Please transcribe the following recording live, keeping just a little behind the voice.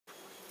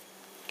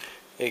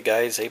Hey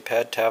guys,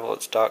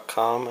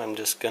 apadtablets.com. I'm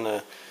just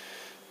gonna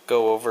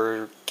go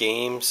over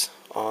games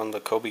on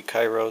the Kobe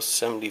Kairos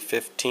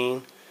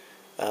 7015.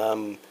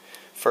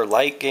 For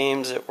light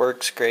games it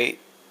works great.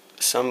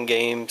 Some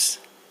games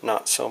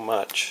not so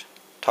much.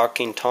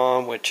 Talking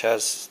Tom, which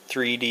has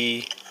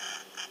 3D,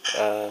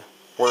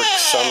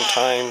 works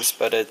sometimes,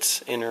 but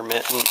it's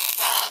intermittent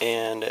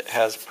and it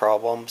has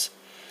problems.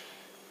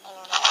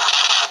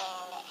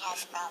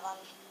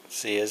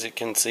 See, as you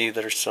can see,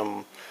 there's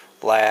some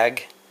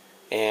lag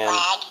and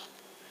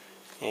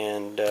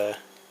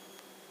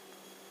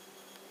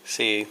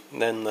see,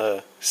 then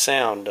the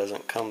sound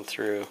doesn't come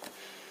through.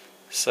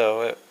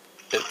 So it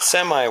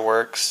semi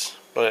works,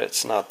 but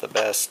it's not the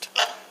best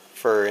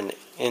for an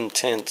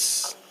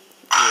intense,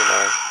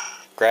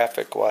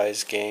 graphic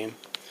wise game.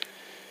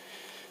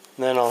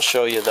 And then I'll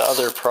show you the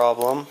other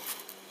problem.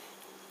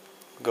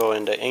 Go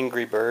into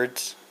Angry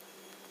Birds.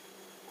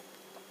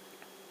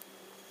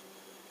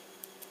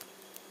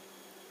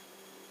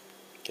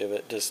 Give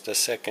it just a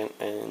second,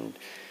 and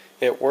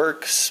it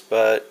works,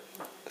 but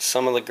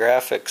some of the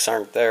graphics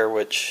aren't there,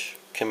 which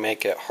can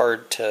make it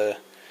hard to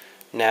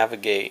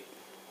navigate,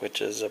 which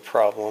is a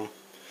problem.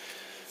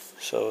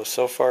 So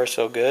far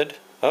so good.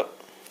 Oh,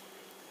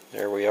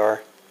 there we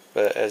are.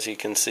 But as you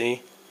can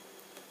see,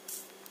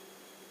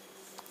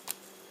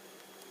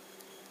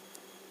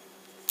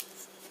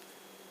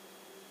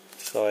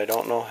 so I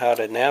don't know how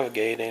to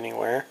navigate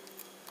anywhere.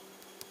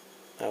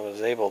 I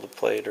was able to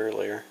play it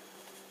earlier,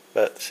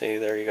 but see,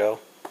 there you go.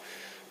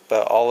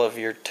 But all of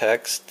your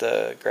text,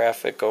 the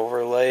graphic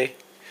overlay,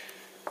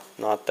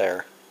 not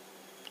there,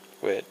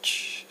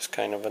 which is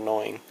kind of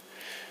annoying.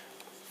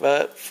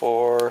 But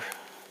for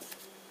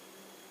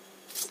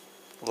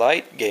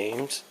light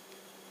games,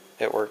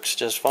 it works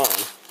just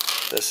fine.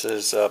 This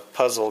is a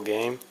puzzle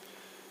game,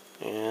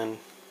 and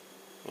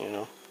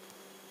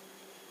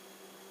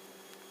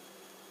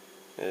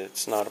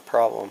it's not a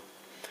problem.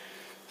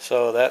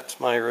 So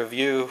that's my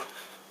review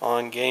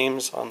on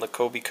games on the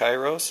Kobe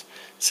Kairos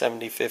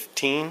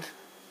 7015.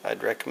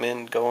 I'd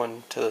recommend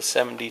going to the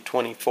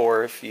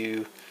 7024 if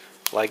you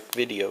like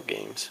video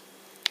games.